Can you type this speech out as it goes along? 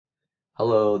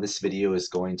Hello, this video is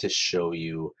going to show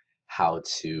you how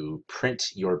to print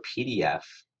your PDF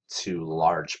to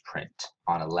large print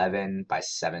on 11 by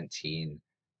 17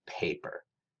 paper.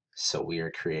 So we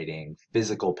are creating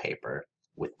physical paper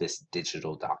with this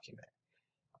digital document.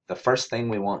 The first thing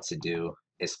we want to do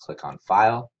is click on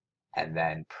File and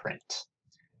then Print.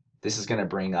 This is going to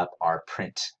bring up our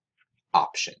print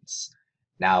options.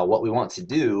 Now what we want to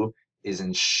do is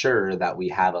ensure that we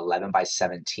have 11 by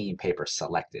 17 paper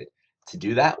selected. To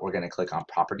do that, we're going to click on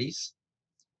Properties,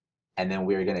 and then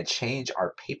we're going to change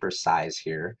our paper size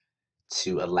here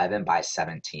to 11 by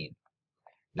 17.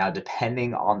 Now,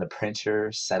 depending on the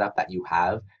printer setup that you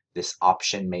have, this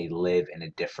option may live in a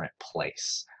different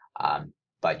place,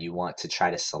 but you want to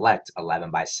try to select 11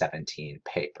 by 17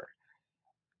 paper.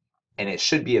 And it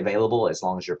should be available as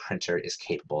long as your printer is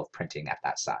capable of printing at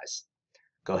that size.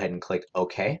 Go ahead and click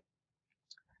OK.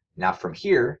 Now from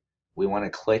here, we want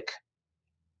to click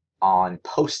on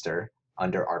Poster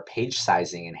under our page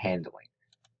sizing and handling.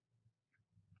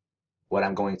 What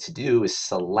I'm going to do is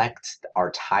select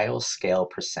our tile scale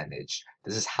percentage.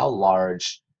 This is how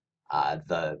large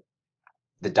the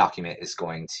document is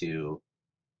going to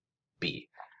be.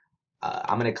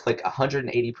 I'm going to click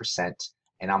 180%,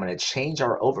 and I'm going to change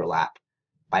our overlap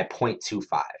by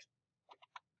 0.25.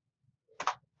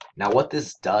 Now what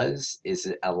this does is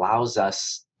it allows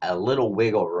us a little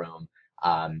wiggle room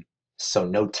so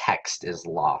no text is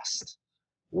lost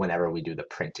whenever we do the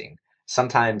printing.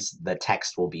 Sometimes the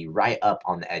text will be right up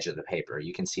on the edge of the paper.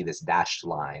 You can see this dashed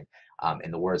line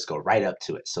and the words go right up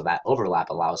to it. So that overlap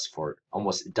allows for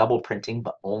almost double printing,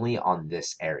 but only on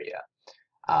this area.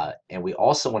 And we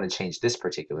also want to change this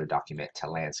particular document to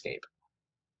landscape.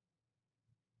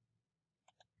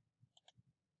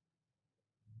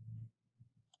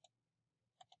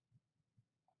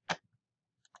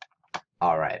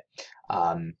 All right.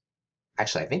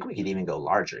 Actually, I think we could even go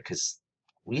larger because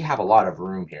we have a lot of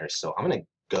room here. So I'm going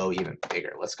to go even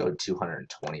bigger. Let's go 220%.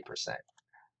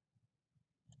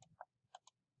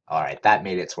 All right, that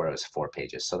made it to where it was 4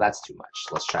 pages. So that's too much.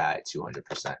 Let's try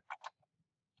 200%.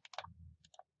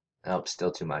 Nope,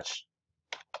 still too much.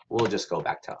 We'll just go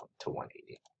back to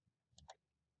 180.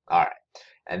 All right.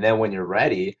 And then when you're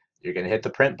ready, you're going to hit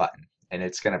the print button, and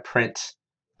it's going to print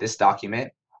this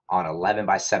document on 11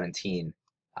 by 17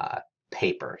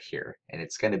 paper here. And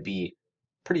it's going to be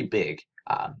pretty big,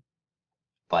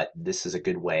 but this is a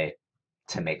good way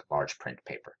to make large print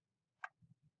paper.